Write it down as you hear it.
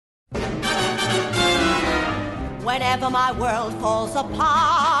Whenever my world falls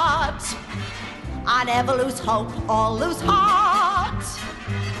apart, I never lose hope or lose heart.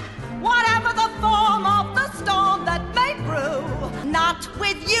 Whatever the form of the storm that may brew, not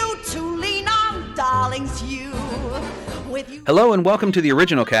with you to lean on, darlings, you. With you. Hello and welcome to The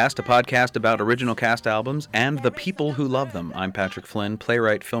Original Cast, a podcast about original cast albums and the people who love them. I'm Patrick Flynn,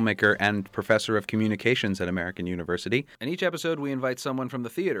 playwright, filmmaker, and professor of communications at American University. In each episode, we invite someone from the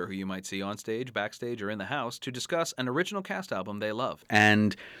theater who you might see on stage, backstage, or in the house to discuss an original cast album they love.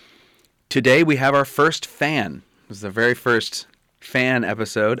 And today we have our first fan. This is the very first fan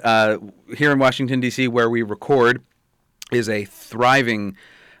episode. Here in Washington, D.C., where we record, is a thriving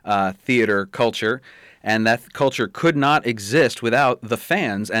theater culture. And that culture could not exist without the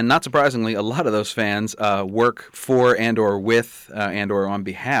fans. And not surprisingly, a lot of those fans work for and or with and or on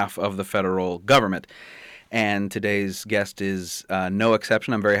behalf of the federal government. And today's guest is no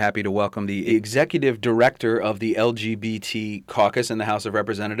exception. I'm very happy to welcome the executive director of the LGBT caucus in the House of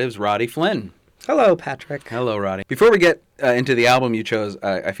Representatives, Roddy Flynn. Hello, Patrick. Hello, Roddy. Before we get into the album you chose,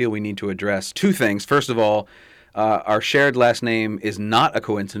 I feel we need to address two things. First of all, our shared last name is not a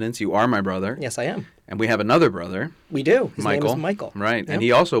coincidence. You are my brother. Yes, I am. And we have another brother. We do. His Michael. name is Michael. Right. Yep. And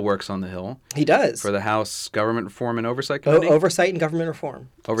he also works on the Hill. He does. For the House Government Reform and Oversight Committee? Oversight and Government Reform.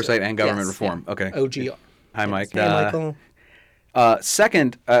 Oversight and Government yes, Reform. Yeah. Okay. OGR. Hi, Mike. Hey, Michael.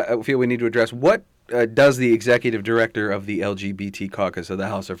 Second, I feel we need to address what does the executive director of the LGBT caucus of the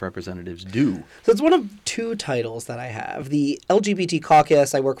House of Representatives do? So it's one of two titles that I have. The LGBT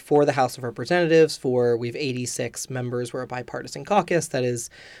caucus, I work for the House of Representatives. We have 86 members. We're a bipartisan caucus that is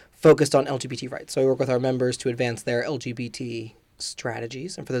focused on LGBT rights. So I work with our members to advance their LGBT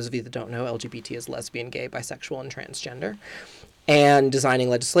strategies. And for those of you that don't know, LGBT is lesbian, gay, bisexual, and transgender. And designing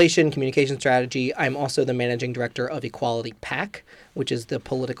legislation, communication strategy. I'm also the managing director of Equality PAC, which is the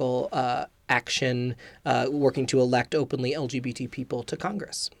political action working to elect openly LGBT people to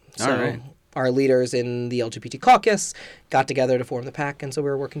Congress. So all right. Our leaders in the LGBT caucus got together to form the PAC, and so we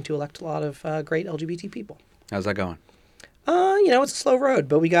were working to elect a lot of great LGBT people. How's that going? It's a slow road,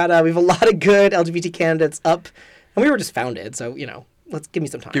 but we have a lot of good LGBT candidates up, and we were just founded, so, let's give me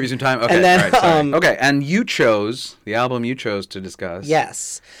some time. Give you some time? Okay, and then, all right, sorry. Okay, and you chose, the album you chose to discuss.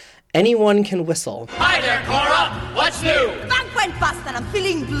 Yes. Anyone Can Whistle. Hi there, Cora. What's new? The bank went bust and I'm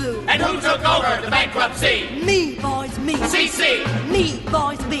feeling blue. And who took over the bankruptcy? Me, boys, me. CC. Me,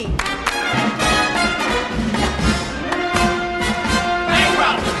 boys, me.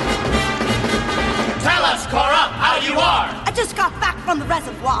 Bankrupt. Tell us, Cora, how you are. I just got back from the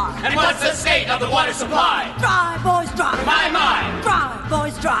reservoir. And what's the state of the water supply? Dry, boys, dry. My. Dry,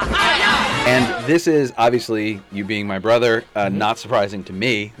 boys, dry. Aye. And this is, obviously, you being my brother, not surprising to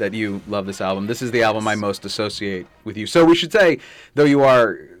me that you love this album. This is the album I most associate with you. So we should say, though you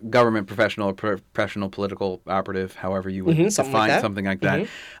are government professional or professional political operative, however you would define something like that,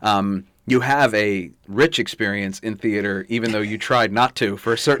 you have a rich experience in theater, even though you tried not to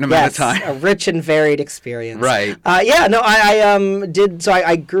for a certain amount of time. A rich and varied experience. Right. I did. So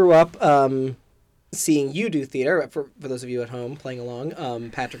I grew up seeing you do theater. For those of you at home playing along,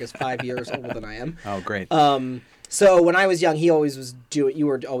 Patrick is 5 years older than I am. Oh, great. So when I was young, you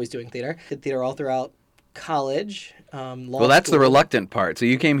were always doing theater. Did theater all throughout college. Well, that's school. the reluctant part. So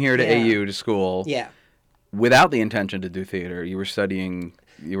you came here to AU to school. Yeah. Without the intention to do theater. You were studying.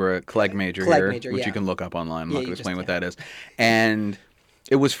 You were a CLEG major which you can look up online. I'm not going to explain what that is. And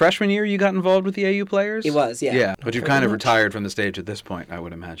it was freshman year you got involved with the AU Players? It was, yeah. Yeah, but you've kind of retired from the stage at this point, I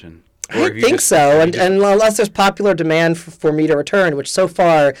would imagine. I think so, and unless there's popular demand for me to return, which so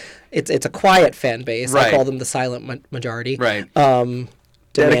far it's a quiet fan base. Right. I call them the silent majority. Right.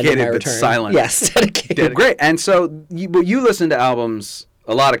 Dedicated but return. Silent. Yes, dedicated. Great. And so you listen to albums,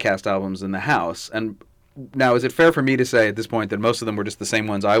 a lot of cast albums in the house, and now is it fair for me to say at this point that most of them were just the same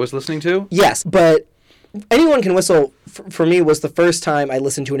ones I was listening to? Yes, but Anyone Can Whistle, for me, was the first time I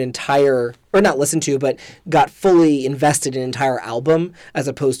listened to an entire, or not listened to, but got fully invested in an entire album as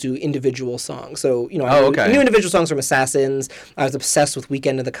opposed to individual songs. So, I knew individual songs from Assassins. I was obsessed with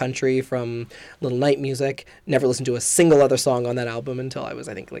Weekend in the Country from Little Night Music. Never listened to a single other song on that album until I was,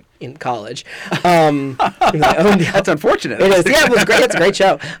 I think, in college. That's unfortunate. It is. Yeah, it was great. It's a great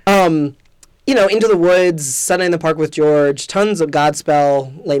show. Into the Woods, Sunday in the Park with George, tons of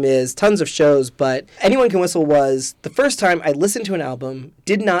Godspell, Les Mis, tons of shows, but Anyone Can Whistle was the first time I listened to an album,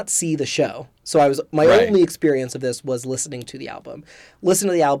 did not see the show. So my only experience of this was listening to the album. Listened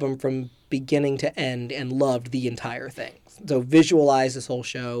to the album from beginning to end and loved the entire thing. So visualized this whole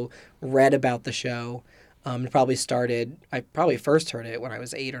show, read about the show, I probably first heard it when I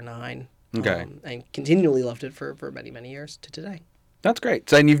was 8 or 9. Okay. And continually loved it for many, many years to today. That's great.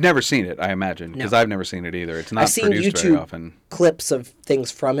 So, and you've never seen it, I imagine, because No. I've never seen it either. It's not I've seen produced very YouTube often. clips of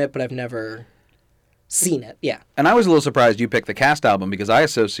things from it, but I've never seen it. Yeah. And I was a little surprised you picked the cast album because I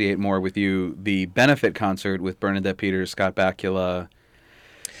associate more with you the benefit concert with Bernadette Peters, Scott Bakula,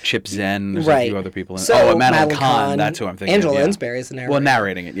 Chip Zen, there's a few other people in it. So, Madeline Kahn, that's who I'm thinking Angela of. Yeah. Lansbury is the narrator. Well,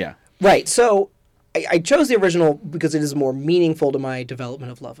 narrating it, yeah. Right. So I chose the original because it is more meaningful to my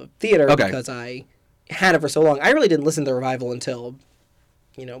development of love of theater because I had it for so long. I really didn't listen to the revival until,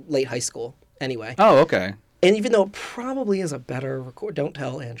 late high school anyway. Oh, okay. And even though it probably is a better record, don't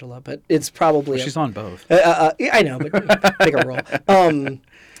tell Angela, but it's probably... She's on both. Yeah, I know, but bigger role.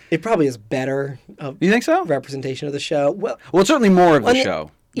 It probably is better You think so? representation of the show. Well, Well, it's certainly more of the show.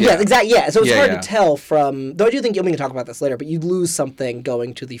 Yeah, exactly. Yeah, so it's hard Yeah. to tell from... Though I do think, we can talk about this later, but you lose something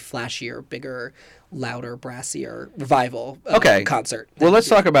going to the flashier, bigger, louder, brassier revival concert. Well, let's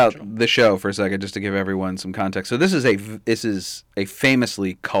talk about the show for a second, just to give everyone some context. So this is a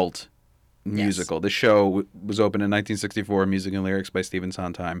famously cult musical. Yes. The show was opened in 1964, music and lyrics by Stephen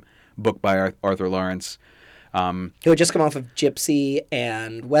Sondheim, book by Arthur Lawrence. Who had just come off of Gypsy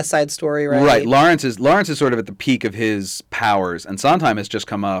and West Side Story, right? Right. Lawrence is sort of at the peak of his powers, and Sondheim has just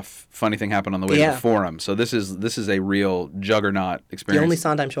come off Funny Thing Happened on the Way to the Forum. So this is a real juggernaut experience. The only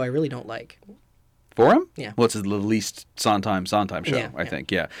Sondheim show I really don't like. Forum? Yeah. Well, it's the least Sondheim show, Yeah, I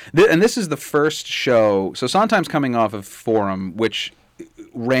think. Yeah. And this is the first show. So Sondheim's coming off of Forum, which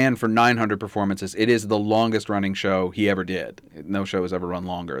ran for 900 performances. It is the longest running show he ever did. No show has ever run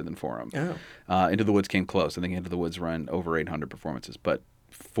longer than Forum. Oh. Into the Woods came close. I think Into the Woods ran over 800 performances, but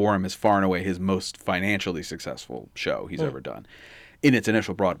Forum is far and away his most financially successful show he's ever done in its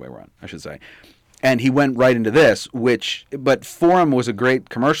initial Broadway run, I should say. And he went right into this, but Forum was a great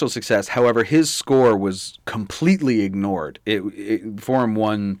commercial success. However, his score was completely ignored. Forum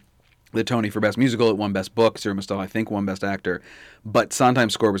won the Tony for Best Musical. It won Best Book. Sarah Mistel, I think, won Best Actor. But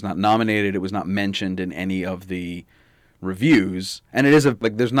Sondheim's score was not nominated. It was not mentioned in any of the reviews. And it is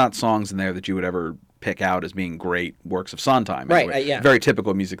there's not songs in there that you would ever pick out as being great works of Sondheim. Right, anyway. yeah. Very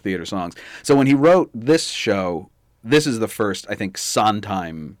typical music theater songs. So when he wrote this show, this is the first, I think,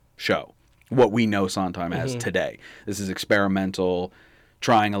 Sondheim show. What we know Sondheim as today. This is experimental,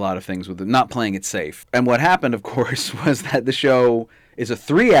 trying a lot of things with it, not playing it safe. And what happened, of course, was that the show is a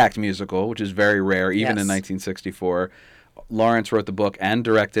 3-act musical, which is very rare, even in 1964. Lawrence wrote the book and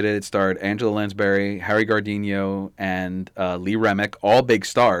directed it. It starred Angela Lansbury, Harry Gardino, and Lee Remick, all big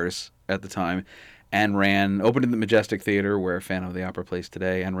stars at the time, and opened in the Majestic Theater, where Phantom of the Opera plays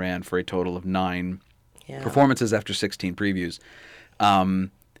today, and ran for a total of 9 performances after 16 previews.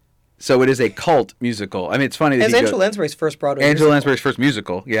 So it is a cult musical. I mean, it's funny that It's Angela Lansbury's first Broadway Angela musical. Lansbury's first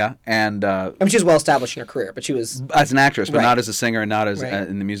musical, yeah. And she was well established in her career, but she was... as an actress, but Right. not as a singer and not as Right.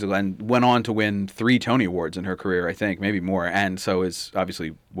 in the musical, and went on to win 3 Tony Awards in her career, I think, maybe more, and so is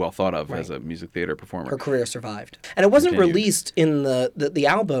obviously well thought of as a music theater performer. Her career survived. And it wasn't Continued. released in the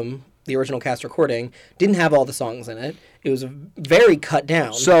album, the original cast recording, didn't have all the songs in it. It was very cut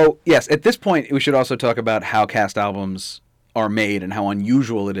down. So, yes, at this point, we should also talk about how cast albums are made and how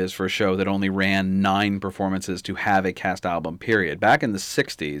unusual it is for a show that only ran 9 performances to have a cast album, period. Back in the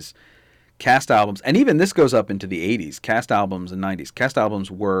 60s, cast albums, and even this goes up into the 80s, cast albums and 90s, cast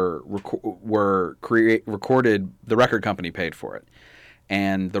albums were recorded, the record company paid for it.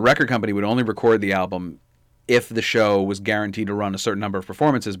 And the record company would only record the album if the show was guaranteed to run a certain number of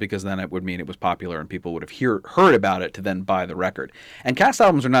performances, because then it would mean it was popular and people would have heard about it to then buy the record. And cast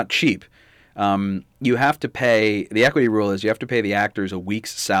albums are not cheap. You have to pay, the equity rule is you have to pay the actors a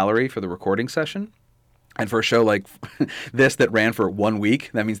week's salary for the recording session. And for a show like this that ran for 1 week,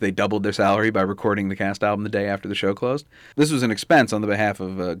 that means they doubled their salary by recording the cast album the day after the show closed. This was an expense on the behalf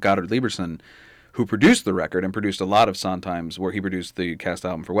of Goddard Lieberson, who produced the record and produced a lot of Sondheim's, where he produced the cast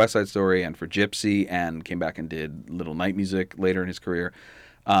album for West Side Story and for Gypsy, and came back and did Little Night Music later in his career.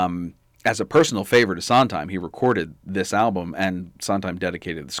 As a personal favor to Sondheim, he recorded this album, and Sondheim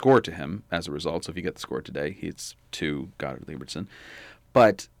dedicated the score to him as a result. So if you get the score today, it's to Goddard Lieberson.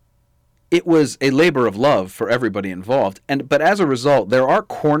 But it was a labor of love for everybody involved. But as a result, there are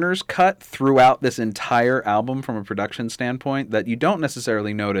corners cut throughout this entire album from a production standpoint that you don't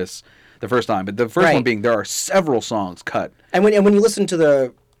necessarily notice the first time. But the first one being there are several songs cut. And when you listen to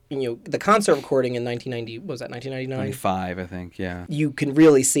the concert recording in 1990, what was that 1999? 95, I think, yeah. You can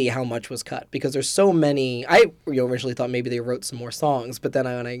really see how much was cut, because there's so many. I originally thought maybe they wrote some more songs, but then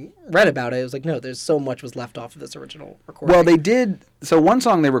when I read about it, it was like, no, there's so much was left off of this original recording. Well, they did. So one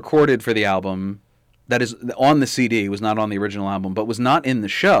song they recorded for the album that is on the CD, was not on the original album, but was not in the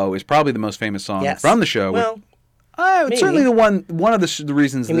show, is probably the most famous song from the show. Well, it's certainly one of the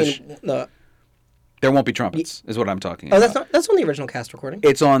reasons. There Won't Be Trumpets is what I'm talking about. That's on the original cast recording.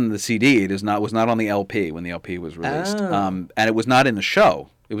 It's on the CD. Was not on the LP when the LP was released. Oh. And it was not in the show.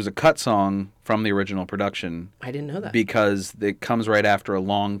 It was a cut song from the original production. I didn't know that. Because it comes right after a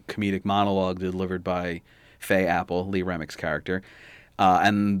long comedic monologue delivered by Faye Apple, Lee Remick's character.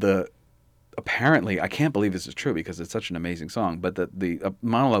 Apparently, I can't believe this is true because it's such an amazing song, but the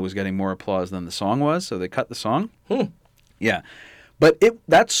monologue was getting more applause than the song was, so they cut the song. Yeah. But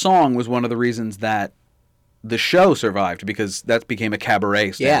that song was one of the reasons that the show survived, because that became a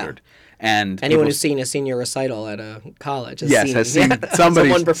cabaret standard. Yeah. And anyone who's seen a senior recital at a college has seen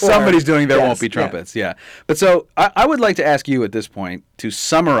somebody's doing There Won't Be Trumpets. Yeah. But so I would like to ask you at this point to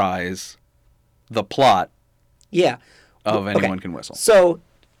summarize the plot of Anyone Can Whistle. So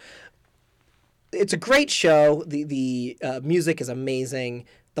it's a great show. The music is amazing.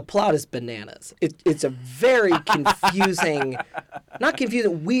 The plot is bananas. It's a very confusing,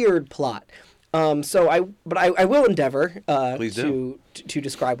 weird plot. So I will endeavor to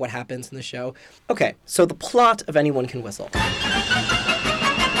describe what happens in the show. Okay, so the plot of Anyone Can Whistle. And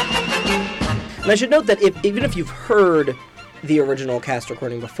I should note that even if you've heard the original cast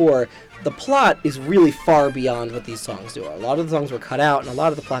recording before, the plot is really far beyond what these songs do. A lot of the songs were cut out, and a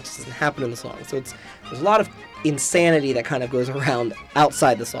lot of the plot just doesn't happen in the songs. So there's a lot of insanity that kind of goes around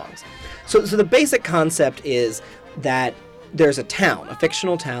outside the songs. So the basic concept is that there's a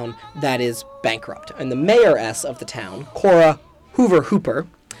fictional town, that is bankrupt. And the mayoress of the town, Cora Hoover,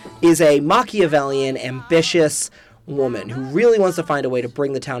 is a Machiavellian, ambitious woman who really wants to find a way to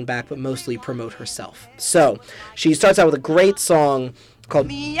bring the town back, but mostly promote herself. So she starts out with a great song called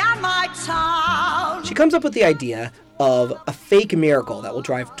Me and My Town. She comes up with the idea of a fake miracle that will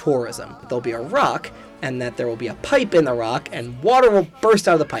drive tourism. There'll be a rock, and that there will be a pipe in the rock, and water will burst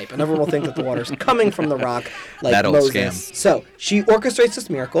out of the pipe, and everyone will think that the water's coming from the rock, like that old Moses. Scam. So she orchestrates this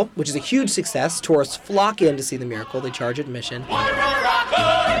miracle, which is a huge success. Tourists flock in to see the miracle. They charge admission. Water from a rock,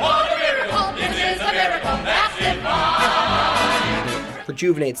 what a miracle! This is a miracle, that's divine!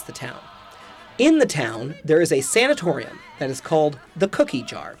 Rejuvenates the town. In the town, there is a sanatorium that is called the Cookie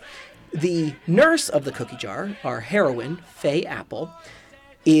Jar. The nurse of the Cookie Jar, our heroine, Faye Apple,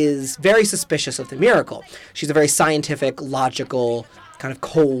 is very suspicious of the miracle. She's a very scientific, logical, kind of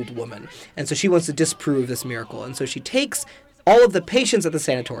cold woman. And so she wants to disprove this miracle. And so she takes all of the patients at the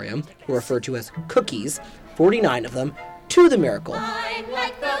sanatorium, who are referred to as cookies, 49 of them, to the miracle. I'm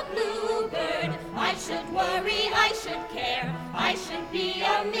like the bluebird. I should worry, I should care. I should be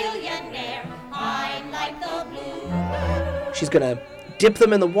a millionaire. I'm like the bluebird. She's going to dip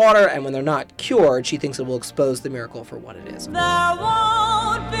them in the water, and when they're not cured, she thinks it will expose the miracle for what it is. There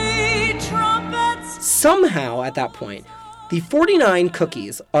won't be trumpets. Somehow, at that point, the 49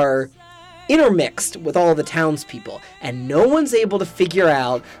 cookies are intermixed with all of the townspeople, and no one's able to figure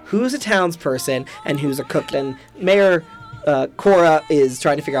out who's a townsperson and who's a cook. And Mayor Cora is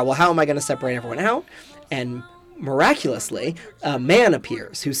trying to figure out, well, how am I going to separate everyone out? And miraculously, a man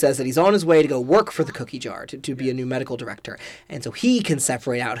appears who says that he's on his way to go work for the Cookie Jar to be a new medical director. And so he can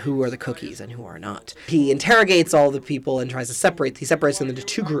separate out who are the cookies and who are not. He interrogates all the people and tries to separate. He separates them into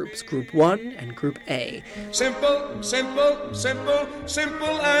two groups, Group 1 and Group A. Simple, simple, simple,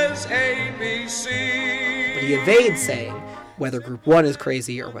 simple as ABC. But he evades saying whether Group 1 is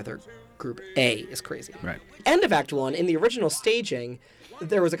crazy or whether Group A is crazy. Right. End of Act 1, in the original staging,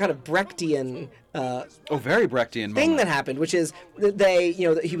 there was a kind of Brechtian very Brechtian thing moment. that happened, which is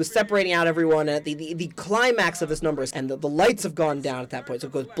he was separating out everyone at the climax of this number, and the lights have gone down at that point, so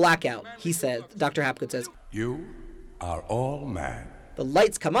it goes blackout. He said, Dr. Hapgood says, You are all mad. the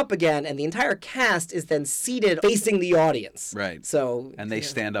lights come up again, and the entire cast is then seated facing the audience. Right. So and they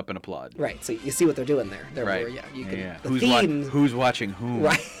stand up and applaud. Right. So you see what they're doing there. Right. You can, yeah. The Who's, theme, who's watching whom?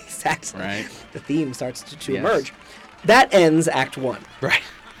 Right. Exactly. Right. The theme starts to Yes. emerge. That ends Act 1. Right.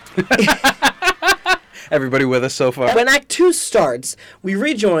 Everybody with us so far? When Act 2 starts, we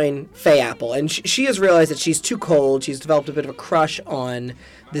rejoin Faye Apple, and she has realized that she's too cold. She's developed a bit of a crush on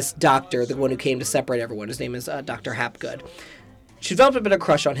this doctor, the one who came to separate everyone. His name is Dr. Hapgood. She developed a bit of a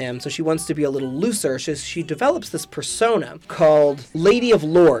crush on him, so she wants to be a little looser. She develops this persona called Lady of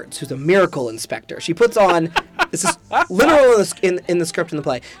Lords, who's a miracle inspector. She puts on, this is literal in the script in the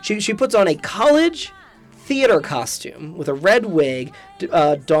play, she puts on a college theater costume with a red wig,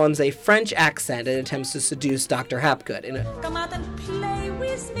 dons a French accent, and attempts to seduce Dr. Hapgood. Come out and play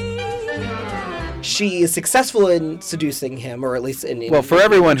with me. She is successful in seducing him, or at least in Well, for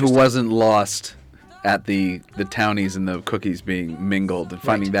everyone who wasn't lost at the townies and the cookies being mingled and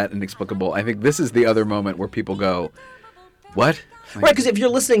finding that inexplicable, I think this is the other moment where people go, what? Right, because if you're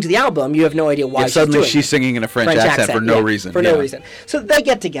listening to the album, you have no idea why Suddenly she's doing she's singing in a French accent for no reason. For no reason. So they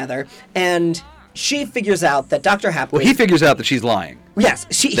get together, and She figures out that Dr. Hapgood... Well, he figures out that she's lying. Yes,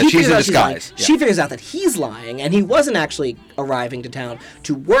 That she's in disguise. Yeah. She figures out that he's lying, and he wasn't actually arriving to town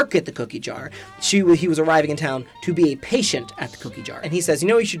to work at the cookie jar. He was arriving in town to be a patient at the cookie jar. And he says, you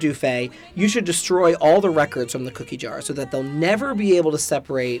know what you should do, Faye? You should destroy all the records from the cookie jar so that they'll never be able to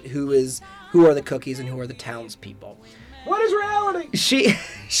separate who are the cookies and who are the townspeople. What is reality?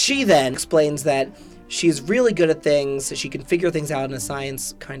 She then explains that she's really good at things. She can figure things out in a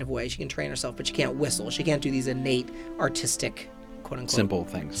science kind of way. She can train herself, but she can't whistle. She can't do these innate, artistic, quote-unquote...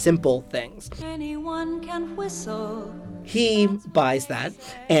 Simple things. Anyone can whistle. He buys that,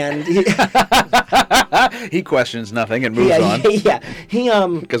 and he questions nothing and moves on.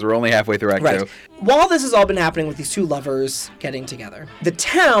 Because we're only halfway through Act 2. While this has all been happening with these two lovers getting together, the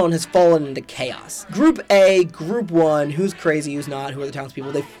town has fallen into chaos. Group A, Group 1, who's crazy, who's not, who are the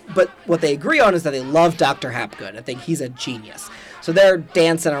townspeople. But what they agree on is that they love Dr. Hapgood and think he's a genius. So they're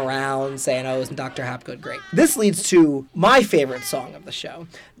dancing around saying, oh, isn't Dr. Hapgood great? This leads to my favorite song of the show.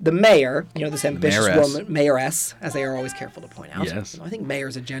 The mayor, this ambitious woman, mayoress, as they are always careful to point out. Yes. I think mayor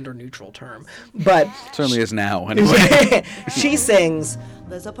is a gender-neutral term. But certainly is now, anyway. She sings,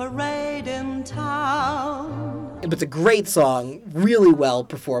 there's a parade in town. It's a great song, really well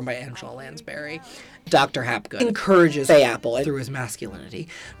performed by Angela Lansbury. Dr. Hapgood encourages Faye Apple, through his masculinity,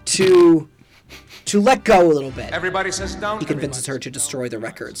 to let go a little bit. Everybody says don't. He convinces her to destroy the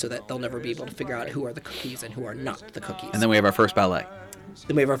record so that they'll never be able to figure out who are the cookies and who are not the cookies. And then we have our first ballet.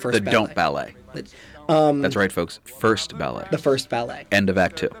 The Don't ballet. That's right, folks. First ballet. The first ballet. End of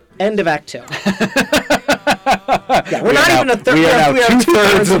Act 2. End of Act 2. We're not even a third. We are now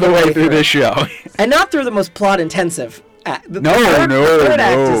two-thirds of the way through this show. And not through the most plot-intensive. The third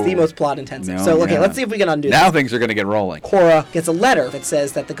act is the most plot-intensive. Let's see if we can undo this. Now things are going to get rolling. Cora gets a letter that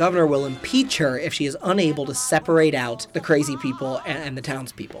says that the governor will impeach her if she is unable to separate out the crazy people and the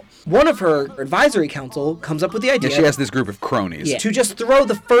townspeople. One of her advisory council comes up with the idea... Yeah, she has this group of cronies. To just throw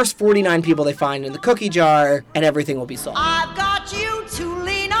the first 49 people they find in the cookie jar, and everything will be solved. I've got you to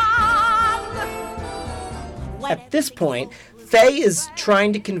lean on. At this point, Faye is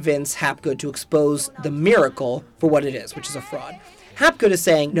trying to convince Hapgood to expose the miracle for what it is, which is a fraud. Hapgood is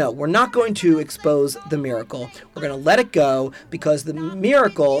saying, no, we're not going to expose the miracle. We're going to let it go because the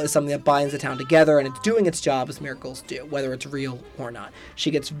miracle is something that binds the town together and it's doing its job as miracles do, whether it's real or not. She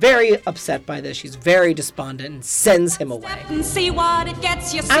gets very upset by this. She's very despondent and sends him away. See what it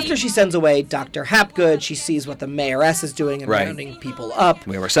gets, you see. After she sends away Dr. Hapgood, she sees what the mayoress is doing and rounding people up.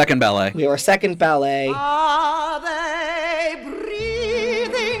 We have our second ballet. Are they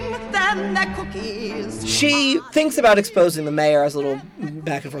breathing? Then they're cookies. She thinks about exposing the mayor, has a little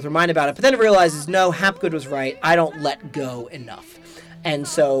back and forth mind about it, but then realizes, no, Hapgood was right. I don't let go enough. And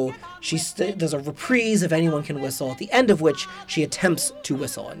so she does a reprise of Anyone Can Whistle, at the end of which she attempts to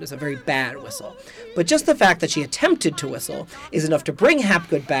whistle, and it's a very bad whistle. But just the fact that she attempted to whistle is enough to bring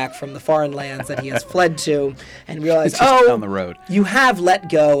Hapgood back from the foreign lands that he has fled to and realize, down the road. You have let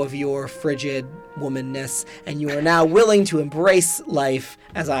go of your frigid womanness, and you are now willing to embrace life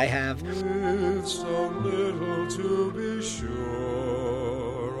as I have. With so little to be sure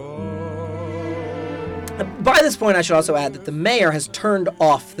of. By this point, I should also add that the mayor has turned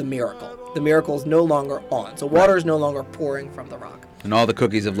off the miracle. The miracle is no longer on, so water is no longer pouring from the rock. And all the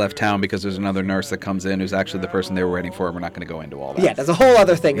cookies have left town because there's another nurse that comes in who's actually the person they were waiting for, and we're not going to go into all that. Yeah, there's a whole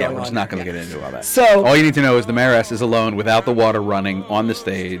other thing going on. Yeah, we're just not going to get into all that. So all you need to know is the mayoress is alone without the water running on the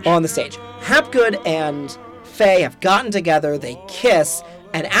stage. Hapgood and Faye have gotten together, they kiss,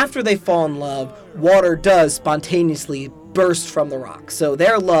 and after they fall in love, water does spontaneously burst from the rock. So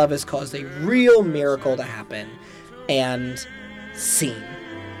their love has caused a real miracle to happen. And scene.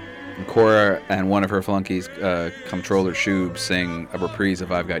 And Cora and one of her flunkies, Comptroller Shube, sing a reprise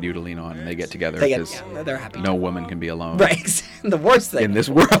of I've Got You to Lean On, and they get together because they're happy. No woman can be alone. Right. The worst thing in this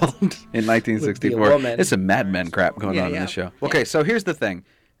world in 1964. There's some Mad Men crap going on in this show. Okay, so here's the thing.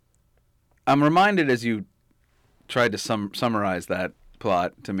 I'm reminded as you tried to summarize that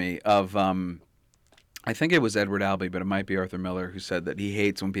plot to me of I think it was Edward Albee, but it might be Arthur Miller, who said that he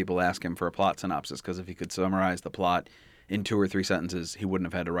hates when people ask him for a plot synopsis because if he could summarize the plot in 2 or 3 sentences, he wouldn't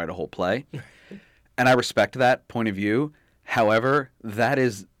have had to write a whole play. And I respect that point of view. However, that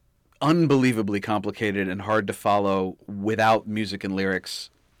is unbelievably complicated and hard to follow without music and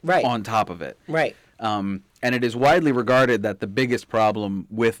lyrics on top of it. Right. And it is widely regarded that the biggest problem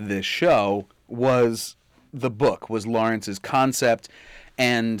with this show was the book, was Lawrence's concept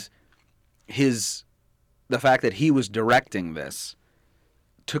and the fact that he was directing this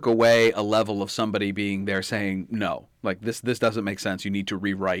took away a level of somebody being there saying, no, like this doesn't make sense. You need to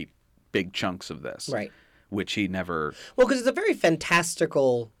rewrite big chunks of this. Right. Which he never... Well, because it's a very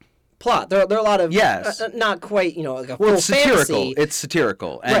fantastical plot. There are a lot of Yes. not quite, like a Well, full it's satirical. fantasy. It's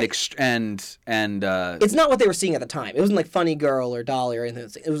satirical and Right. and It's not what they were seeing at the time. It wasn't like Funny Girl or Dolly or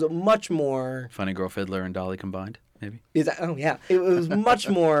anything. It was a much more. Funny Girl, Fiddler, and Dolly combined, maybe. Oh yeah, it was much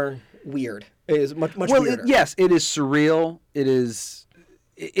more weird. It is much Well, weirder. yes, it is surreal. It is.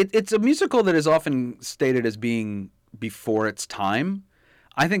 It's a musical that is often stated as being before its time.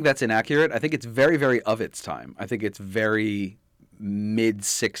 I think that's inaccurate. I think it's very, very of its time. I think it's very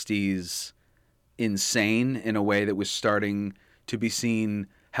mid-'60s insane in a way that was starting to be seen,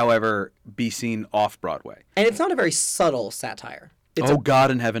 however, off Broadway. And it's not a very subtle satire. It's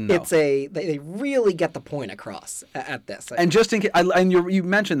God in heaven, no. They really get the point across at this. And just in case, you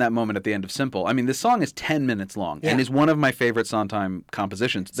mentioned that moment at the end of Simple. I mean, this song is 10 minutes long and is one of my favorite Sondheim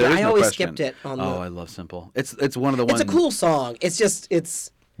compositions. There is I no always question. skipped it on the... I love Simple. It's one of the ones. It's a cool song. It's just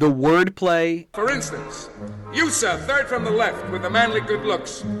the wordplay. For instance, you, sir, third from the left with the manly good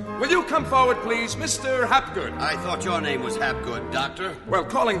looks. Will you come forward, please, Mr. Hapgood? I thought your name was Hapgood, Doctor. Well,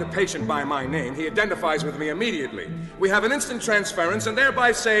 calling the patient by my name, he identifies with me immediately. We have an instant transference and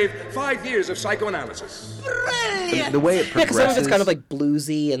thereby save 5 years of psychoanalysis. The way it progresses. because some of it's kind of like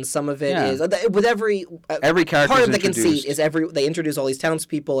bluesy, and some of it is with every character part of the introduced. conceit is they introduce all these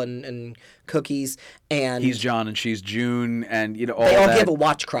townspeople and cookies, and He's John and she's June, and all they all that. give a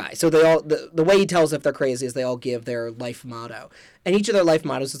watch cry. So they all the way he tells if they're crazy is they all give their life motto, and each of their life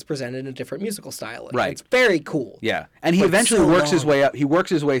mottos is presented in a different musical style. And Right. it's very cool. Yeah, and he But eventually so works his long. way up. He works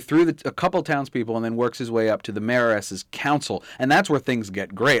his way through a couple townspeople, and then works his way up to the mayoress's council, and that's where things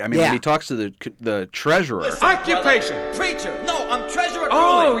get great. I mean, when Yeah. he talks to the treasurer. Occupation. Preacher. No, I'm treasurer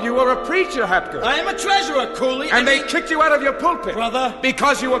Oh, Cooley. you were a preacher, Hapgood. I am a treasurer, Cooley. And they kicked you out of your pulpit. Brother.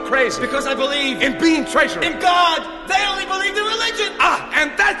 Because you were crazy. Because I believe In being treasurer. in God. They only believe in religion.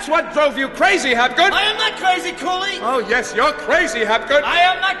 And that's what drove you crazy, Hapgood. I am not crazy, Cooley. Oh, yes, you're crazy, Hapgood. I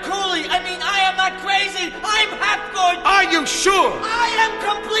am not Cooley. I am not crazy. I'm Hapgood. Are you sure? I am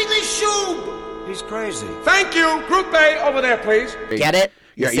completely shoob. He's crazy. Thank you. Group A, over there, please. Get it?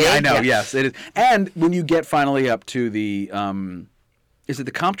 You Yeah, see? I know. Yeah. Yes, it is. And when you get finally up to the, is it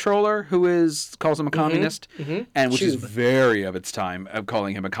the comptroller who calls him a communist, and which is Shub. very of its time, of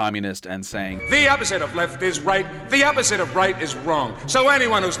calling him a communist and saying, The opposite of left is right. The opposite of right is wrong. So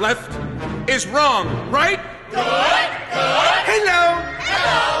anyone who's left is wrong, right?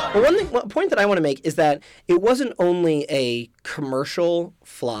 Hello. Well, one point that I want to make is that it wasn't only a commercial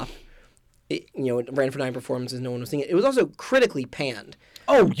flop. It ran for 9 performances. No one was seeing it. It was also critically panned.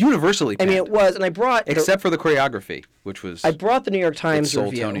 "Oh, universally." I mean, panned. it was, and I brought except for the choreography, which was I brought the New York its Times sole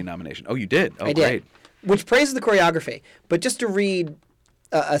review. Tony nomination. Oh, you did. Oh, I did, great. which praises the choreography. But just to read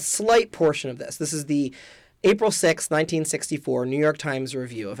a slight portion of this. This is the April 6, 1964 New York Times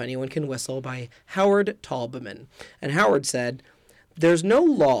review of Anyone Can Whistle by Howard Taubman. And Howard said, "There's no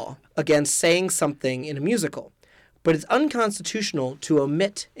law against saying something in a musical, but it's unconstitutional to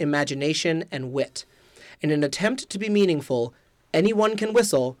omit imagination and wit. In an attempt to be meaningful, Anyone Can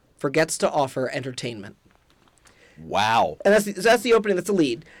Whistle forgets to offer entertainment." Wow. And that's the opening, that's the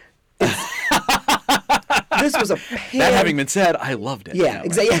lead. This was a pan... That having been said, I loved it. Yeah,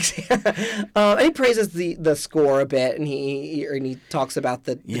 exactly. And he praises the score a bit, and he talks about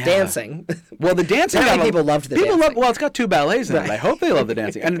the dancing. Well, the dancing. Not many people loved the dancing. Well, it's got 2 ballets in it. I hope they love the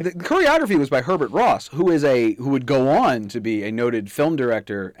dancing. And the choreography was by Herbert Ross, who would go on to be a noted film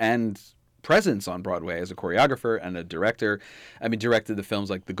director and presence on Broadway as a choreographer and a director. I mean, directed the films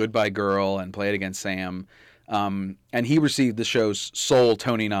like The Goodbye Girl and Play It Again, Sam. And he received the show's sole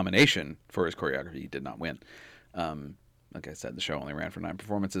Tony nomination for his choreography. He did not win. Like I said, the show only ran for 9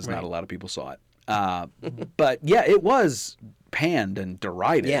 performances. Right. Not a lot of people saw it. But yeah, it was panned and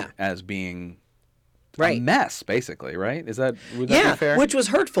derided as being a mess, basically, right? Would that be fair? Which was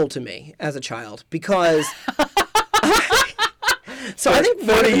hurtful to me as a child because... So I think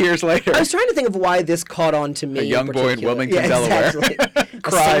 30 years later, I was trying to think of why this caught on to me. A young boy in Wilmington, exactly.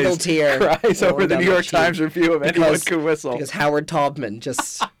 cries over the New York Times review of Anyone Can Whistle. Because Howard Taubman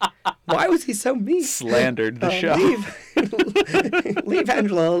just... Why was he so mean? Slandered the show. Leave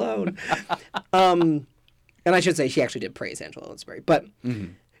Angela alone. And I should say she actually did praise Angela Lansbury. But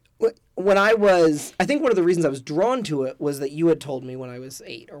when I think one of the reasons I was drawn to it was that you had told me when I was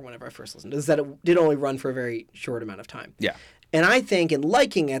 8 or whenever I first listened, is that it did only run for a very short amount of time. Yeah. And I think in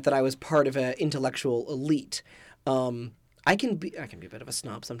liking it that I was part of an intellectual elite. I can be a bit of a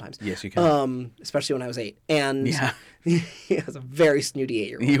snob sometimes. Yes, you can. Especially when I was 8. And I was a very snooty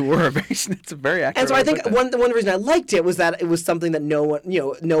 8-year-old. You were it's a very accurate. And so I think one reason I liked it was that it was something that no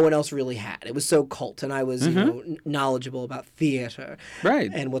one else really had. It was so cult, and I was knowledgeable about theater, right,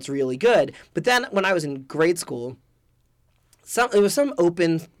 and what's really good. But then when I was in grade school, It was some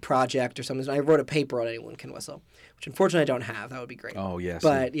open project or something. I wrote a paper on Anyone Can Whistle, which unfortunately I don't have. That would be great. Oh, yes.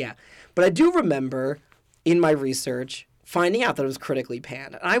 But yeah. But I do remember in my research finding out that it was critically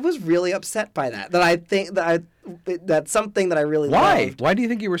panned. And I was really upset by that. That's something that I really loved. Why do you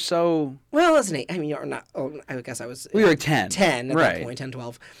think you were so... Well, listen, I mean, you're not... Oh, I guess I was... We were like 10. 10 at right. that point, 10,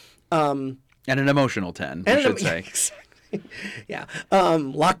 12. And an emotional 10, I should say. Exactly. Yeah.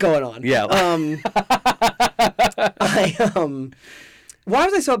 Lot going on. Yeah. Why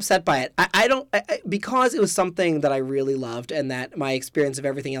was I so upset by it? I don't... because it was something that I really loved, and that my experience of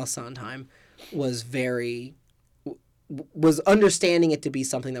everything else Sondheim was was understanding it to be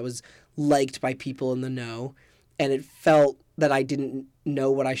something that was liked by people in the know, and it felt that I didn't know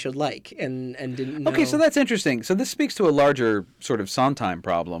what I should like and didn't know. Okay, so that's interesting. So this speaks to a larger sort of Sondheim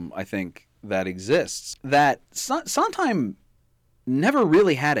problem, I think, that exists. That Sondheim never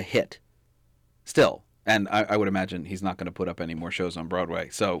really had a hit still. And I would imagine he's not going to put up any more shows on Broadway.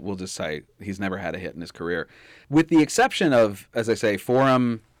 So we'll just say he's never had a hit in his career. With the exception of, as I say,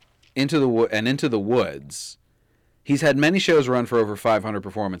 Forum, Into the Woods, he's had many shows run for over 500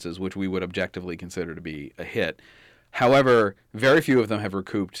 performances, which we would objectively consider to be a hit. However, very few of them have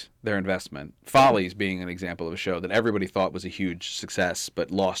recouped their investment. Follies being an example of a show that everybody thought was a huge success,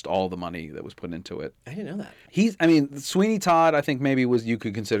 but lost all the money that was put into it. I didn't know that. Sweeney Todd, I think maybe you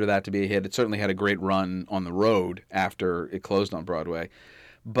could consider that to be a hit. It certainly had a great run on the road after it closed on Broadway.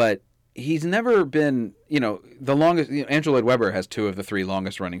 But he's never been, the longest, Andrew Lloyd Webber has 2 of the 3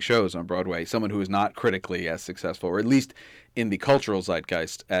 longest running shows on Broadway, someone who is not critically as successful, or at least in the cultural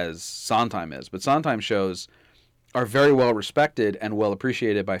zeitgeist as Sondheim is. But Sondheim shows are very well respected and well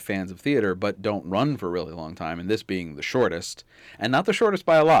appreciated by fans of theater, but don't run for a really long time, and this being the shortest, and not the shortest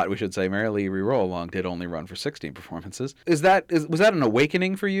by a lot, we should say. Merrily We Roll Along did only run for 16 performances. Was that an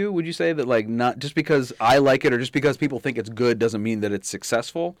awakening for you? Would you say that, like, not just because I like it or just because people think it's good doesn't mean that it's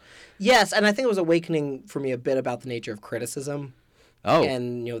successful? Yes, and I think it was awakening for me a bit about the nature of criticism. Oh.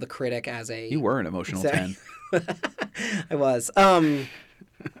 And, the critic as a... You were an emotional 10. I was. But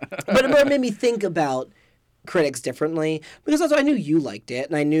it made me think about critics differently, because also I knew you liked it,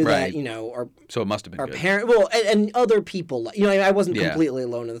 and I knew right. that so it must have been our good. And other people, I wasn't completely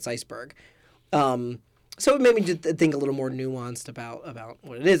alone in this iceberg. So it made me just think a little more nuanced about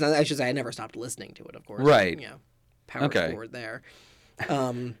what it is. And I should say I never stopped listening to it, of course. Right. Power forward there.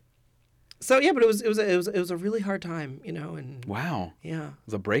 So yeah, but it was a really hard time, and wow, yeah, it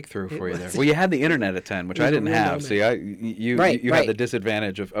was a breakthrough for you there. Well, you had the internet at 10, which I didn't have. See, you had the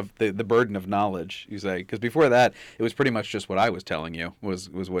disadvantage of the burden of knowledge. You say, because before that, it was pretty much just what I was telling you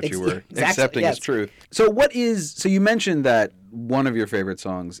was what you were accepting as truth. So you mentioned that one of your favorite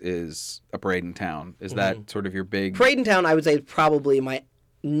songs is A Parade in Town. Is that sort of your big Parade in Town? I would say is probably my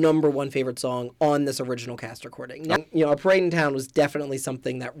number one favorite song on this original cast recording. A Parade in Town was definitely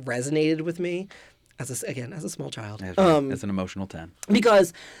something that resonated with me as a small child. As an emotional 10.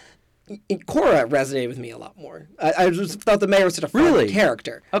 Because Cora resonated with me a lot more. I just thought the mayor was such a fun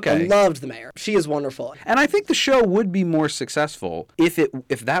character. Okay. I loved the mayor. She is wonderful. And I think the show would be more successful if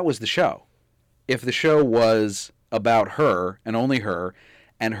that was the show. If the show was about her and only her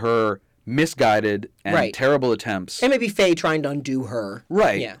and her misguided and terrible attempts. And maybe Faye trying to undo her.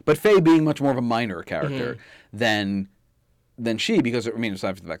 Right. Yeah. But Faye being much more of a minor character than she, because,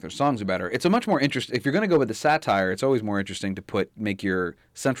 aside from the fact their songs are better, it's a much more interesting, if you're going to go with the satire, it's always more interesting to make your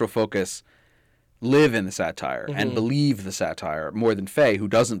central focus live in the satire and believe the satire more than Faye, who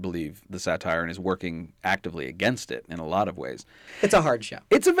doesn't believe the satire and is working actively against it in a lot of ways. It's a hard show.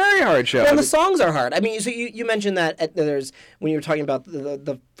 It's a very hard show. And the songs are hard. So you mentioned that there's, when you were talking about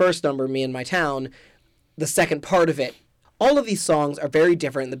the first number, Me and My Town, the second part of it, all of these songs are very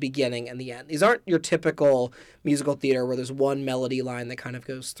different in the beginning and the end. These aren't your typical musical theater where there's one melody line that kind of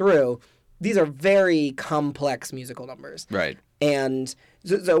goes through. These are very complex musical numbers. Right. And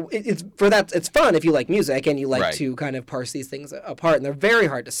so it's fun if you like music and you like to kind of parse these things apart, and they're very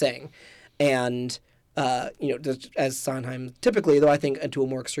hard to sing. And just as Sondheim typically, though I think to a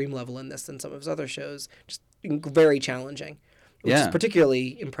more extreme level in this than some of his other shows, just very challenging. Which is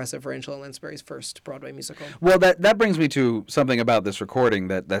particularly impressive for Angela Lansbury's first Broadway musical. Well, that brings me to something about this recording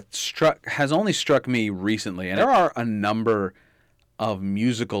that has only struck me recently, and there are a number of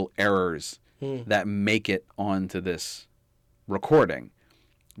musical errors that make it onto this recording,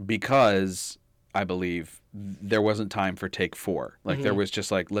 because I believe there wasn't time for take 4. Like there was just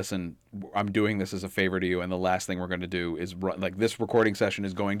like, listen, I'm doing this as a favor to you, and the last thing we're going to do is this recording session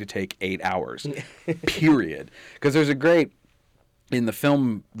is going to take 8 hours, period. Because there's a great, in the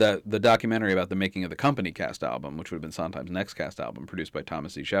film, the documentary about the making of the Company cast album, which would have been Sondheim's next cast album, produced by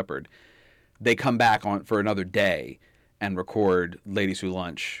Thomas E. Shepard, they come back on for another day, and record Ladies Who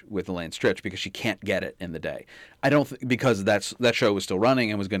Lunch with Elaine Stritch because she can't get it in the day. I don't because that show was still running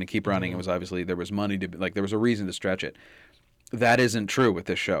and was going to keep running. It was obviously there was money to there was a reason to stretch it. That isn't true with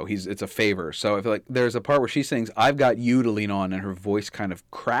this show. It's a favor. So I feel like there's a part where she sings "I've Got You to Lean On" and her voice kind of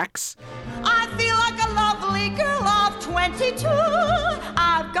cracks. I feel like a lovely girl of 22.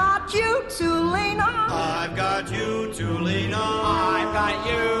 I've got you to lean on. I've got you to lean on. I've got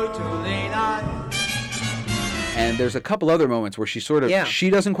you to lean on. And there's a couple other moments where she sort of, she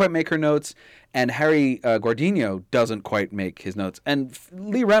doesn't quite make her notes, and Harry Guardino doesn't quite make his notes. And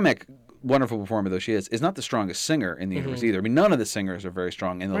Lee Remick, wonderful performer though she is not the strongest singer in the universe either. I mean, none of the singers are very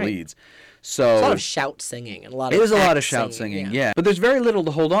strong in the leads. So a lot of shout singing and a lot of it is a lot of shout singing, yeah. But there's very little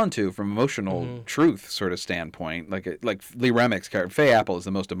to hold on to from emotional truth sort of standpoint. Like Lee Remick's character, Faye Apple is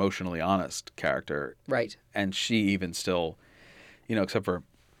the most emotionally honest character, right? And she even still, except for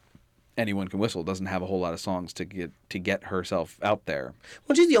Anyone Can Whistle, doesn't have a whole lot of songs to get herself out there.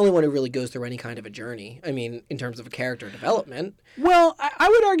 Well, she's the only one who really goes through any kind of a journey. I mean, in terms of a character development. Well, I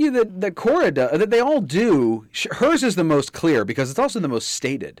would argue that Cora does, that they all do. Hers is the most clear because it's also the most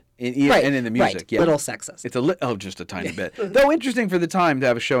stated and in the music. Right. Yeah. Little sexist. It's just a tiny bit. Though interesting for the time to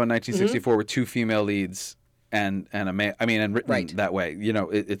have a show in 1964 with two female leads and a man. I mean, and written that way.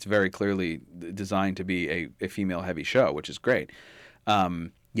 It's very clearly designed to be a female heavy show, which is great.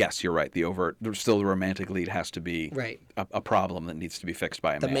 Yes, you're right. The romantic lead has to be a problem that needs to be fixed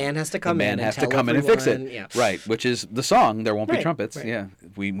by a man. The man has to come in. The man has to come in and fix it. Right, which is the song. There won't be trumpets. Right. Yeah,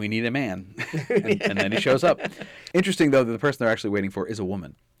 we need a man, and then he shows up. Interesting though that the person they're actually waiting for is a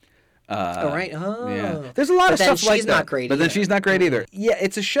woman. Yeah. There's a lot of stuff like that. She's not great. But then she's not great either. Yeah,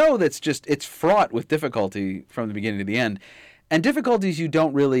 it's a show that's it's fraught with difficulty from the beginning to the end, and difficulties you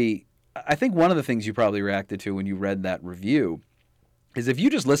don't really. I think one of the things you probably reacted to when you read that review is if you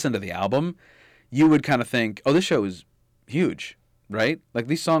just listen to the album, you would kind of think, oh, this show is huge, right? Like,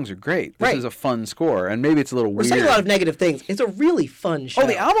 these songs are great. This is a fun score, and maybe it's a little weird. We're saying a lot of negative things. It's a really fun show. Oh,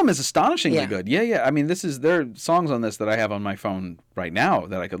 the album is astonishingly good. Yeah. I mean, there are songs on this that I have on my phone right now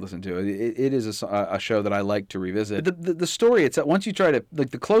that I could listen to. It is a show that I like to revisit. The story itself, once you try to, the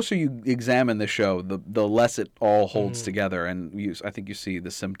closer you examine the show, the less it all holds together, and I think you see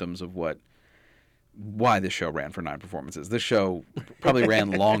the symptoms of why this show ran for 9 performances. This show probably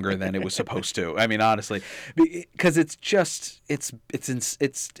ran longer than it was supposed to. I mean, honestly, because it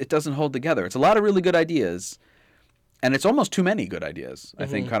doesn't hold together. It's a lot of really good ideas, and it's almost too many good ideas. I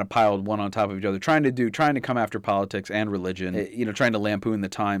think kind of piled one on top of each other, trying to come after politics and religion. Trying to lampoon the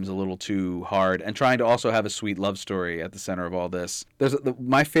times a little too hard, and trying to also have a sweet love story at the center of all this. There's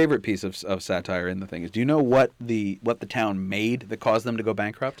my favorite piece of satire in the thing is, do you know what the town made that caused them to go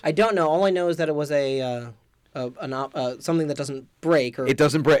bankrupt? I don't know. All I know is that it was something that doesn't break. It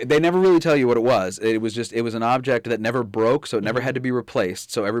doesn't break. They never really tell you what it was. It was an object that never broke, so it never had to be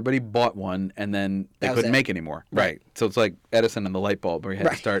replaced. So everybody bought one, and then they couldn't make anymore. Right. So it's like Edison and the light bulb, where you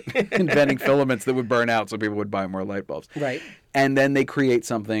had to start inventing filaments that would burn out so people would buy more light bulbs. Right. And then they create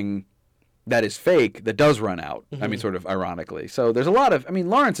something that is fake that does run out. I mean, sort of ironically. So there's a lot of. I mean,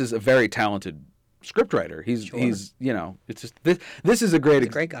 Lawrence is a very talented scriptwriter. He's it's just this is a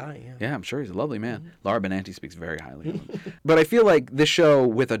great guy. Yeah, I'm sure he's a lovely man. Laura Benanti speaks very highly of him. But I feel like this show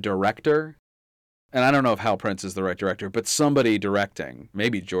with a director, and I don't know if Hal Prince is the right director, but somebody directing,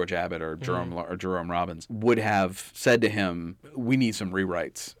 maybe George Abbott or Jerome Robbins, would have said to him, we need some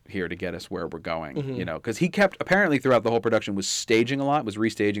rewrites here to get us where we're going, because he kept, apparently throughout the whole production, was staging a lot, was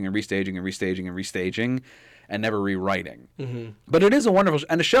restaging and restaging and restaging and restaging and never rewriting. But it is a wonderful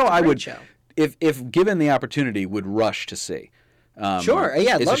and a show I would show. If given the opportunity, would rush to see. Sure,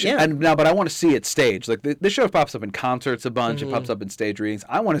 yeah, but I want to see it staged. Like this show pops up in concerts a bunch. It pops up in stage readings.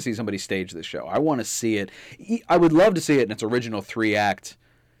 I want to see somebody stage this show. I want to see it. I would love to see it in its original 3-act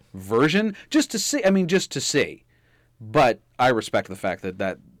version, just to see. I mean, just to see. But I respect the fact that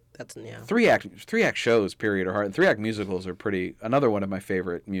that's 3-act shows period are hard. And 3-act musicals are pretty. Another one of my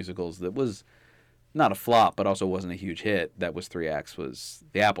favorite musicals that was not a flop, but also wasn't a huge hit. That was 3 acts. Was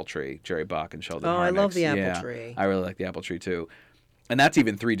The Apple Tree, Jerry Bach and Sheldon Harnick. I love The Apple Tree. I really like The Apple Tree too, and that's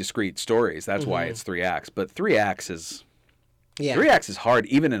even 3 discrete stories. That's why it's 3 acts. But 3 acts is 3 acts is hard,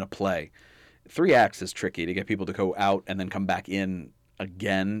 even in a play. 3 acts is tricky to get people to go out and then come back in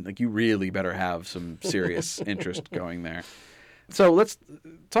again. Like you really better have some serious interest going there. So let's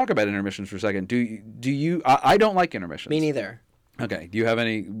talk about intermissions for a second. Do you? I don't like intermissions. Me neither. Okay. Do you have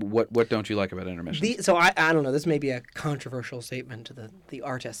any? What don't you like about intermissions? So I don't know. This may be a controversial statement to the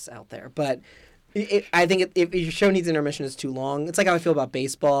artists out there, but I think if your show needs intermission, it's too long. It's like how I feel about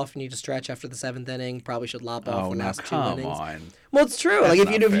baseball. If you need to stretch after the 7th inning, probably should lop off the last 2 innings. Come on. Well, it's true. That's like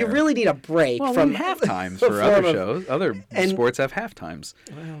if you fair. really need a break from half times for other shows, other sports have half times.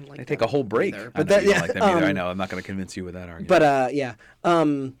 I don't like they take a whole break. Either, But you don't like them either. I know. I'm not going to convince you with that argument. But yeah.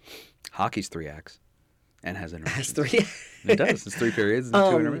 Hockey's 3 acts and has intermissions. Has 3. It does. It's 3 periods and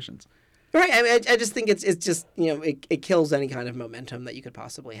 2 intermissions. Right. I mean, I just think it's just it kills any kind of momentum that you could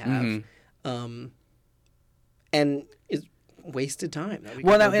possibly have, and it's wasted time. That we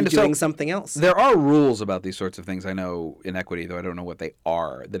could be doing something else. There are rules about these sorts of things. I know in equity, though I don't know what they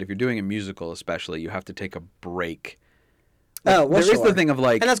are. That if you're doing a musical, especially, you have to take a break. There is the thing of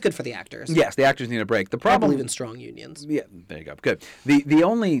and that's good for the actors. Yes, the actors need a break. The I problem, believe in strong unions. Yeah, there you go. Good. The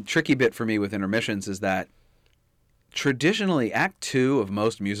only tricky bit for me with intermissions is that traditionally, Act 2 of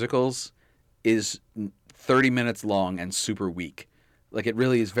most musicals is 30 minutes long and super weak. Like, it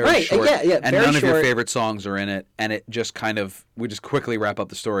really is very short. And none of your favorite songs are in it. And it just we just quickly wrap up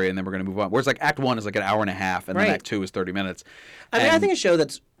the story and then we're going to move on. Whereas, like, Act 1 is like an hour and a half and then Act 2 is 30 minutes. I think a show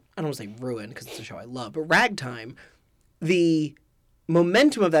that's, I don't want to say ruined because it's a show I love, but Ragtime, the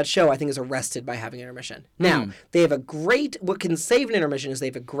momentum of that show, I think, is arrested by having intermission. Now, they have what can save an intermission is they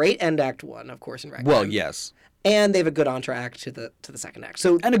have a great end Act 1, of course, in Ragtime. Well, yes. And they have a good entr'acte to the second act.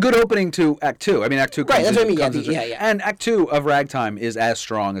 And a good opening to Act 2. I mean, Act 2 comes that's what I mean. Yeah. And Act 2 of Ragtime is as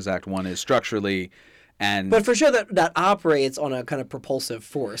strong as Act 1 is structurally. But for sure that operates on a kind of propulsive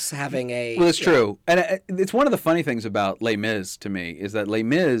force, having a... Well, it's true. And it's one of the funny things about Les Mis to me is that Les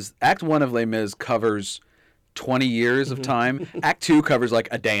Mis, Act 1 of Les Mis covers 20 years of time. Act 2 covers like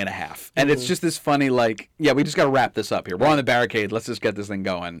a day and a half. And it's just this funny, like, we just got to wrap this up here. We're on the barricade. Let's just get this thing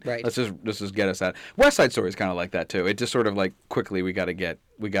going. Right. Let's just get us out. West Side Story is kind of like that too. It just sort of like quickly we got to get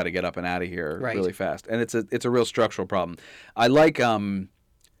up and out of here really fast. And it's a real structural problem. I like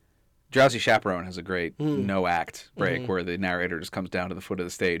Drowsy Chaperone has a great no act break where the narrator just comes down to the foot of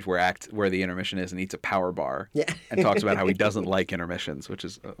the stage where the intermission is and eats a power bar and talks about how he doesn't like intermissions, which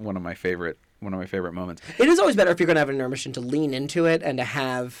is one of my favorite moments. It is always better if you're going to have an intermission to lean into it and to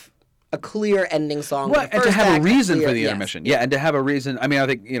have a clear ending song. Well, and to have a reason for the intermission. Yeah, and to have a reason. I mean, I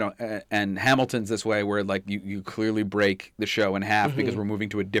think, and Hamilton's this way where like you clearly break the show in half because we're moving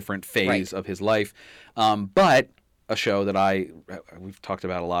to a different phase of his life. But a show that we've talked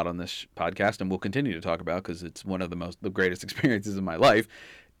about a lot on this podcast and we'll continue to talk about because it's one of the greatest experiences in my life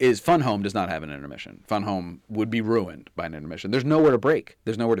is Fun Home does not have an intermission. Fun Home would be ruined by an intermission. There's nowhere to break.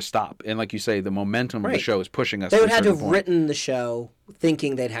 There's nowhere to stop. And like you say, the momentum of the show is pushing us. They would have to have written the show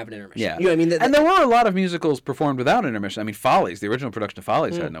thinking they'd have an intermission. Yeah. You know what I mean? And there were a lot of musicals performed without intermission. I mean, Follies, the original production of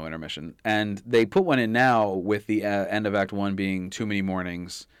Follies had no intermission. And they put one in now with the end of Act 1 being Too Many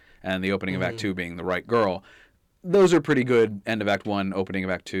Mornings and the opening of Act 2 being The Right Girl. Those are pretty good end of Act 1, opening of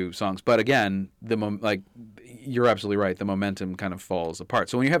Act 2 songs. But again, you're absolutely right. The momentum kind of falls apart.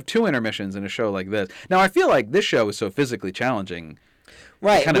 So when you have 2 intermissions in a show like this, now I feel like this show is so physically challenging.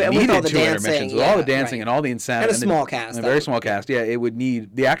 Right, kind of with needed all the 2 dancing, intermissions with all the dancing and all the insanity and a small cast, a very small cast. Yeah, it would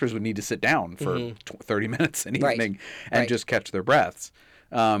need the actors would need to sit down for 30 minutes an evening and just catch their breaths.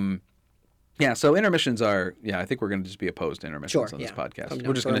 Yeah, so intermissions are, I think we're going to just be opposed to intermissions on this podcast.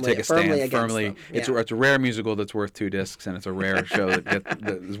 We're just going to take a stand firmly. It's a rare musical that's worth 2 discs, and it's a rare show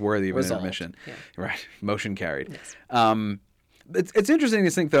that is worthy of an intermission. Yeah. Right, motion carried. Yes. It's interesting to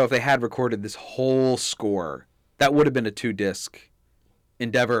think, though, if they had recorded this whole score, that would have been a 2-disc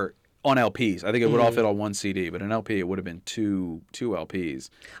endeavor on LPs. I think it would all fit on 1 CD, but an LP, it would have been two LPs.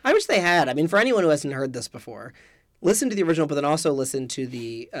 I wish they had. I mean, for anyone who hasn't heard this before, listen to the original, but then also listen to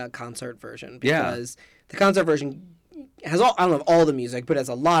the concert version because the concert version has I don't know all the music, but has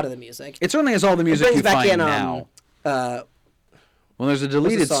a lot of the music. It certainly has all the music you find now. Well, there's a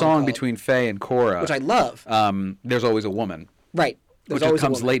deleted song between Faye and Cora, which I love. There's Always a Woman, right? Which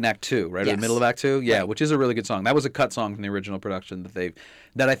comes late in Act 2, right? In the middle of Act 2? Yeah, which is a really good song. That was a cut song from the original production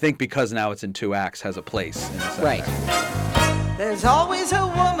that I think because now it's in 2 acts has a place in the second act. There's always a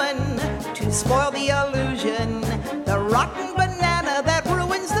woman to spoil the illusion, the rotten banana that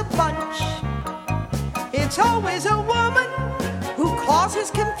ruins the bunch. It's always a woman who causes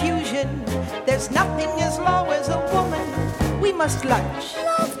confusion. There's nothing as low as a woman. We must lunch.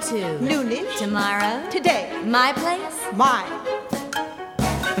 Love to. Noonish. Tomorrow. Today. My place. Mine.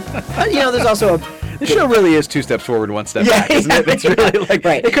 There's also This show really is 2 steps forward, 1 step back, isn't it? It's really like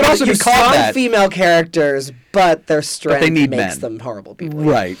it could also be called that. Female characters, but their strength makes them horrible people.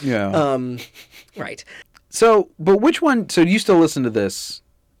 Right. Yeah. Right. So, but which one? So, do you still listen to this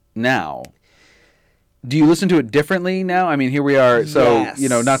now? Do you listen to it differently now? I mean, here we are. So,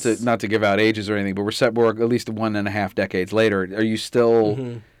 not to give out ages or anything, but we're at least 1.5 decades later. Are you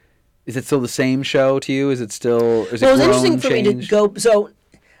still? Is it still the same show to you? Is it still? Is Well, it it was grown, interesting for me to changed? go. So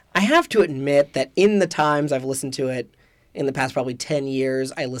I have to admit that in the times I've listened to it in the past probably 10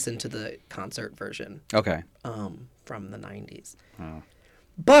 years, I listened to the concert version Okay. from the 90s.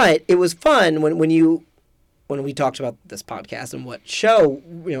 But it was fun when we talked about this podcast and what show,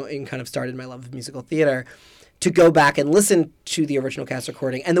 and kind of started my love of musical theater, to go back and listen to the original cast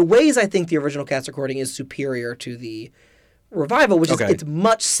recording. And the ways I think the original cast recording is superior to the revival, which is it's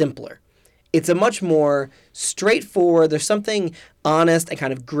much simpler. It's a much more straightforward. There's something honest and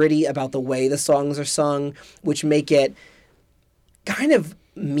kind of gritty about the way the songs are sung, which make it kind of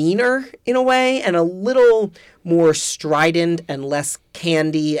meaner in a way and a little more strident and less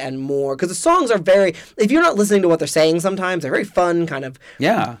candy and more, because the songs are very, if you're not listening to what they're saying sometimes, they're very fun, kind of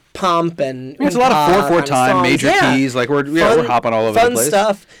pomp and it's a lot of 4/4 time, major keys, like we're hopping all over the place. Fun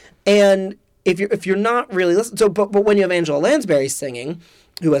stuff. And if you're not really listening, but when you have Angela Lansbury singing,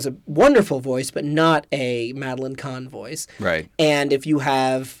 who has a wonderful voice, but not a Madeline Kahn voice. Right. And if you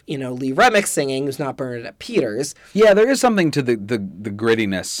have, Lee Remick singing, who's not Bernadette Peters. Yeah, there is something to the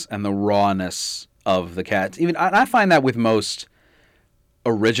grittiness and the rawness of the cast. Even I find that with most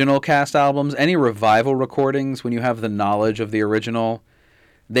original cast albums, any revival recordings, when you have the knowledge of the original,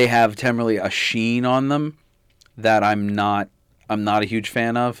 they have generally a sheen on them that I'm not a huge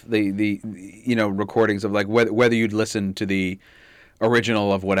fan of. The recordings of like whether you'd listen to the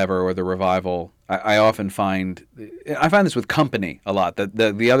original of whatever or the revival, I often find this with Company a lot, that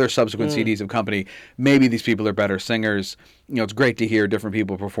the other subsequent CDs of Company, maybe these people are better singers. It's great to hear different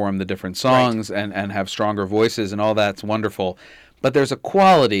people perform the different songs and have stronger voices, and all that's wonderful, but there's a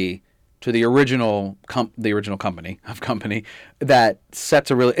quality to the original Company that sets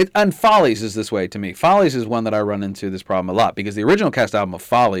a really and Follies is this way to me. Follies is one that I run into this problem a lot, because the original cast album of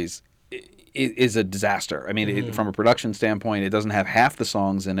Follies is a disaster. I mean, from a production standpoint, it doesn't have half the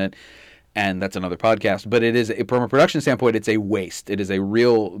songs in it, and that's another podcast. But from a production standpoint, it's a waste. It is a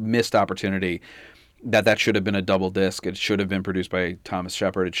real missed opportunity. That should have been a double disc. It should have been produced by Thomas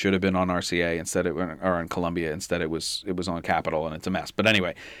Shepard. It should have been on RCA instead, or on Columbia instead. It was on Capitol, and it's a mess. But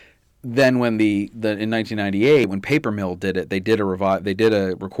anyway, then when in 1998 when Paper Mill did it, they did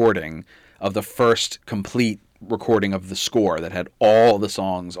a recording of the first complete recording of the score that had all the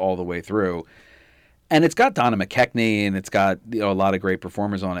songs all the way through, and it's got Donna McKechnie and it's got a lot of great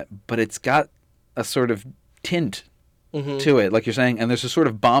performers on it, but it's got a sort of tint to it, like you're saying, and there's a sort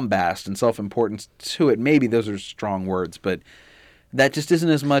of bombast and self-importance to it. Maybe those are strong words, but that just isn't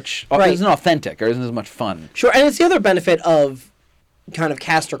as much isn't authentic or isn't as much fun. Sure. And it's the other benefit of kind of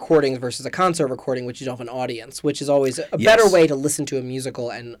cast recordings versus a concert recording, which you don't have an audience, which is always a better way to listen to a musical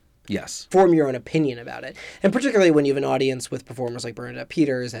and form your own opinion about it. And particularly when you have an audience with performers like Bernadette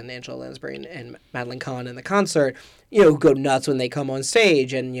Peters and Angela Lansbury and Madeline Kahn in the concert, who go nuts when they come on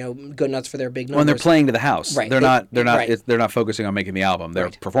stage and go nuts for their big numbers. When they're playing to the house, right. They're not focusing on making the album. They're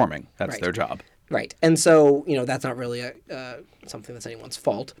performing. That's their job. Right. And so, that's not really something that's anyone's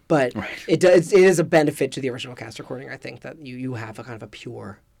fault, but it is a benefit to the original cast recording, I think, that you have a kind of a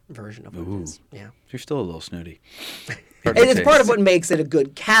pure version of what it is. Yeah. You're still a little snooty. It's part of what makes it a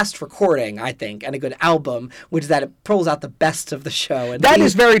good cast recording, I think, and a good album, which is that it pulls out the best of the show. And that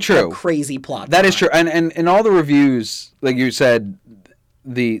is very true. Crazy plot. That is true. And in all the reviews, like you said,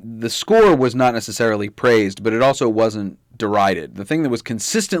 the score was not necessarily praised, but it also wasn't derided. The thing that was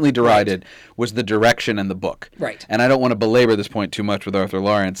consistently derided was the direction and the book. Right. And I don't want to belabor this point too much with Arthur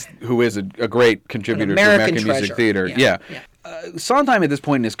Lawrence, who is a great contributor to American music theater. Yeah. Sondheim at this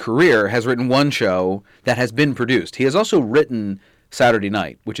point in his career has written one show that has been produced. He has also written Saturday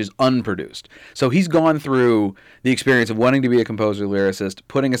Night, which is unproduced. So he's gone through the experience of wanting to be a composer-lyricist,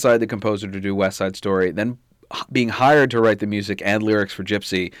 putting aside the composer to do West Side Story, then being hired to write the music and lyrics for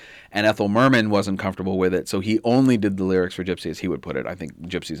Gypsy, and Ethel Merman wasn't comfortable with it, so he only did the lyrics for Gypsy, as he would put it. I think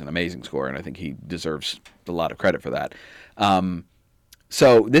Gypsy's an amazing score, and I think he deserves a lot of credit for that.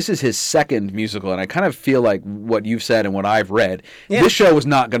 So this is his second musical, and I kind of feel like what you've said and what I've read, this show was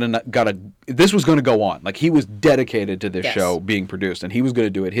not this was going to go on. Like, he was dedicated to this show being produced, and he was going to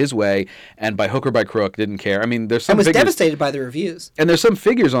do it his way, and by hook or by crook, didn't care. I mean, there's some figures, devastated by the reviews. And there's some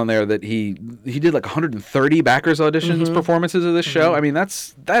figures on there that he did like 130 backers auditions performances of this show. I mean,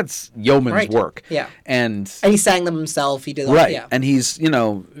 that's yeoman's work. Yeah. And he sang them himself. He did all right. And he's,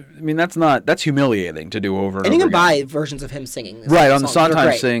 that's humiliating to do over and you over can again. buy versions of him singing this on the song.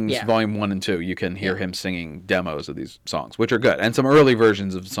 Sondheim Sings Volume 1 and 2, you can hear him singing demos of these songs, which are good. And some early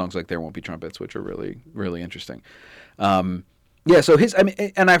versions of songs like There Won't Be Trumpets, which are really, really interesting. So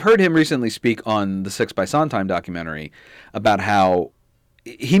and I've heard him recently speak on the Six by Sondheim documentary about how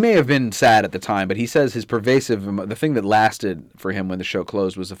he may have been sad at the time, but he says his the thing that lasted for him when the show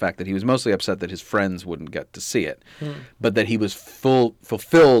closed was the fact that he was mostly upset that his friends wouldn't get to see it, but that he was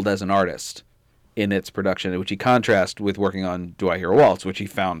fulfilled as an artist in its production, which he contrasts with working on Do I Hear a Waltz, which he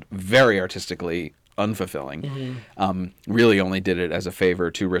found very artistically unfulfilling. Really only did it as a favor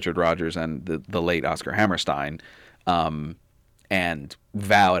to Richard Rodgers and the late Oscar Hammerstein, and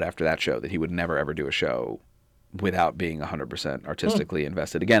vowed after that show that he would never ever do a show without being 100% artistically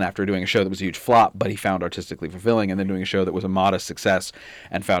invested. Again, after doing a show that was a huge flop, but he found artistically fulfilling, and then doing a show that was a modest success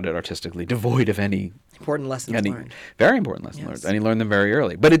and found it artistically devoid of any important lessons learned. Very important lessons learned, and he learned them very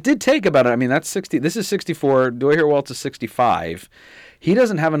early. But it did take about, I mean, that's 60. This is 64. Do I Hear a Waltz is 65. He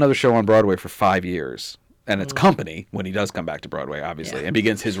doesn't have another show on Broadway for 5 years. And it's Company when he does come back to Broadway, obviously, and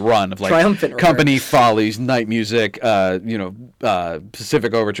begins his run of like Triumphant Company, Follies, Night Music,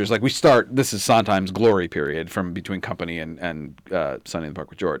 Pacific Overtures. Like this is Sondheim's glory period from between Company and Sunday in the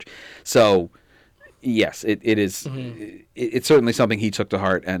Park with George. So, yes, it is. It's certainly something he took to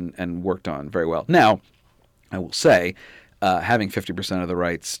heart and worked on very well. Now, I will say, having 50% of the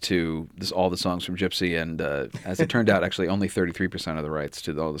rights to all the songs from Gypsy, and as it turned out, actually only 33% of the rights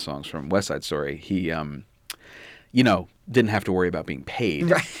to all the songs from West Side Story, he didn't have to worry about being paid.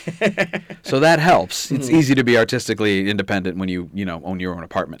 Right. So that helps. It's easy to be artistically independent when you own your own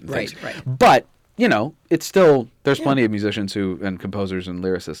apartment and things. Right. But, it's still, there's plenty of musicians and composers and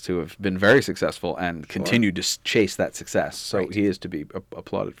lyricists who have been very successful and continue to chase that success. So he is to be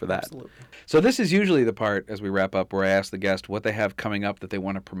applauded for that. Absolutely. So this is usually the part, as we wrap up, where I ask the guest what they have coming up that they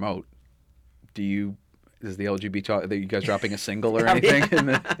want to promote. Is the LGBT, are you guys dropping a single or anything in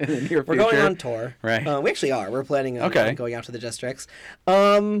the near future? We're going on tour. Right. We actually are. We're planning on going out to the districts.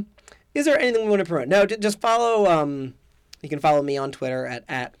 Is there anything we want to promote? No, just follow. You can follow me on Twitter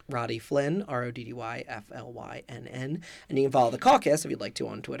at Roddy Flynn, RODDYFLYNN. And you can follow the caucus, if you'd like to,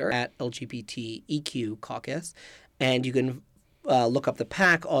 on Twitter at LGBTEQ Caucus. And you can look up the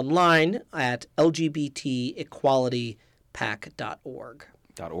PAC online at LGBTequalitypac.org.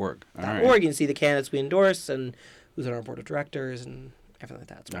 .org. All right. .org. You can see the candidates we endorse and who's on our board of directors and everything like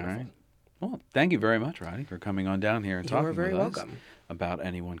that. It's wonderful. All right. Well, thank you very much, Roddy, for coming on down here and talking with us. You're very welcome. About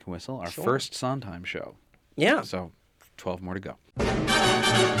Anyone Can Whistle, our first Sondheim show. Yeah. So, 12 more to go.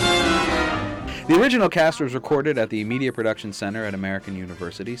 The original cast was recorded at the Media Production Center at American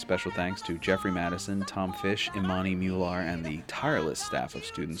University. Special thanks to Jeffrey Madison, Tom Fish, Imani Mular, and the tireless staff of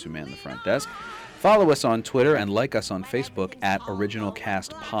students who man the front desk. Follow us on Twitter and like us on Facebook at Original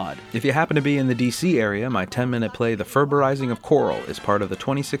Cast Pod. If you happen to be in the D.C. area, my 10-minute play, The Ferberizing of Coral, is part of the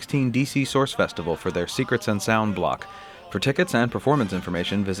 2016 D.C. Source Festival for their Secrets and Sound block. For tickets and performance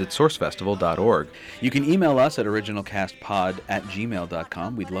information, visit sourcefestival.org. You can email us at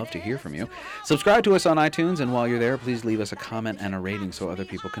originalcastpod@gmail.com. We'd love to hear from you. Subscribe to us on iTunes, and while you're there, please leave us a comment and a rating so other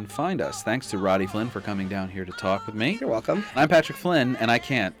people can find us. Thanks to Roddy Flynn for coming down here to talk with me. You're welcome. I'm Patrick Flynn, and I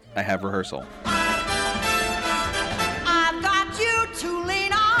have rehearsal. I've got you to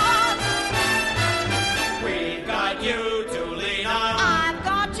lean on. We've got you to lean on. I've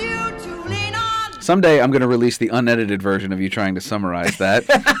got you to lean on. Someday I'm going to release the unedited version of you trying to summarize that.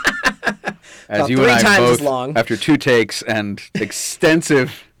 As About you 3 and I times both, as long. after 2 takes and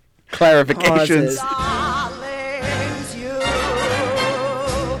extensive clarifications. Pauses.